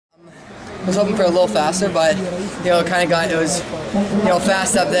was hoping for a little faster, but it was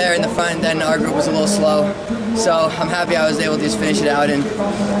fast up there in the front, and then our group was a little slow. So I'm happy I was able to just finish it out, and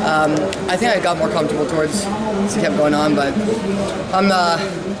I think I got more comfortable towards as it kept going on. But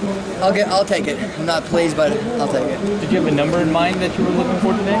I'll take it. I'm not pleased, but I'll take it. Did you have a number in mind that you were looking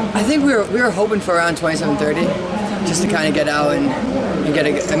for today? I think we were hoping for around 27:30, just to kind of get out and get a.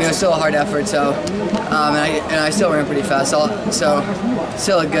 I mean, it was still a hard effort, so and I still ran pretty fast, so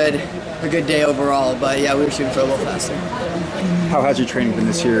still a good day overall. But yeah, we were shooting for a little faster. How has your training been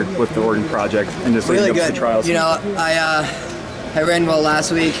this year with the Oregon project and just leading up to the trials? I ran well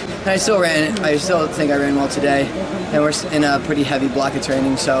last week, and I still think I ran well today, and we're in a pretty heavy block of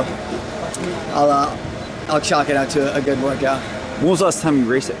training, so I'll chalk it out to a good workout. When was the last time you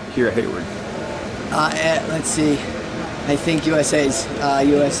raced it here at Hayward? Let's see, I think USA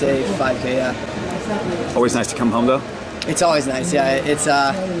 5K, yeah. Always nice to come home though? It's always nice, yeah. It's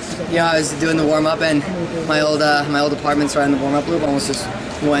I was doing the warm up, and my old apartment's right in the warm up loop. Almost just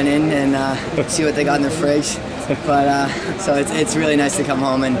went in and see what they got in their fridge. But so it's really nice to come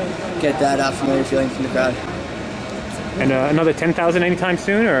home and get that familiar feeling from the crowd. And another 10,000 anytime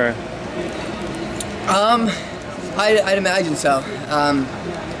soon, or? I'd imagine so.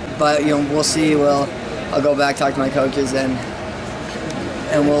 But we'll see. I'll go back, talk to my coaches, and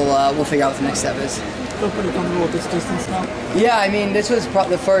we'll figure out what the next step is. Feel pretty comfortable with this distance now? Yeah, I mean, this was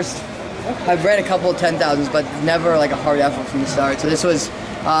the first. I've ran a couple of 10,000s, but never like a hard effort from the start. So this was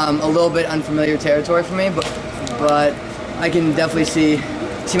a little bit unfamiliar territory for me, but I can definitely see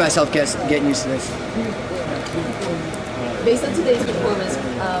myself getting used to this. Based on today's performance,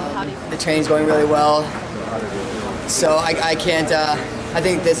 how do you? The training's going really well, so I can't. I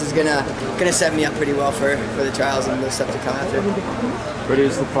think this is gonna set me up pretty well for the trials and the stuff to come after. But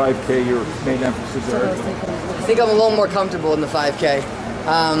is the 5K your main emphasis there? I think I'm a little more comfortable in the 5K,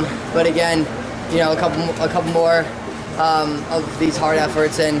 but again, a couple more of these hard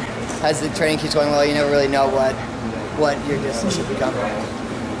efforts, and as the training keeps going well, you never really know what your distance should become.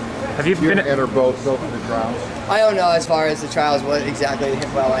 Have you been enter both in the trials? I don't know as far as the trials what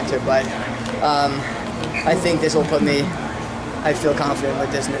I'll enter, but I think this will put me. I feel confident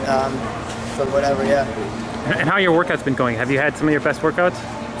with this for whatever, yeah. And how your workouts been going? Have you had some of your best workouts?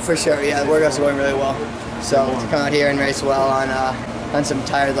 For sure, yeah. The workouts are going really well. So to come out here and race well on some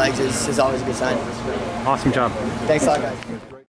tired legs is always a good sign. Awesome job. Thanks a lot, guys.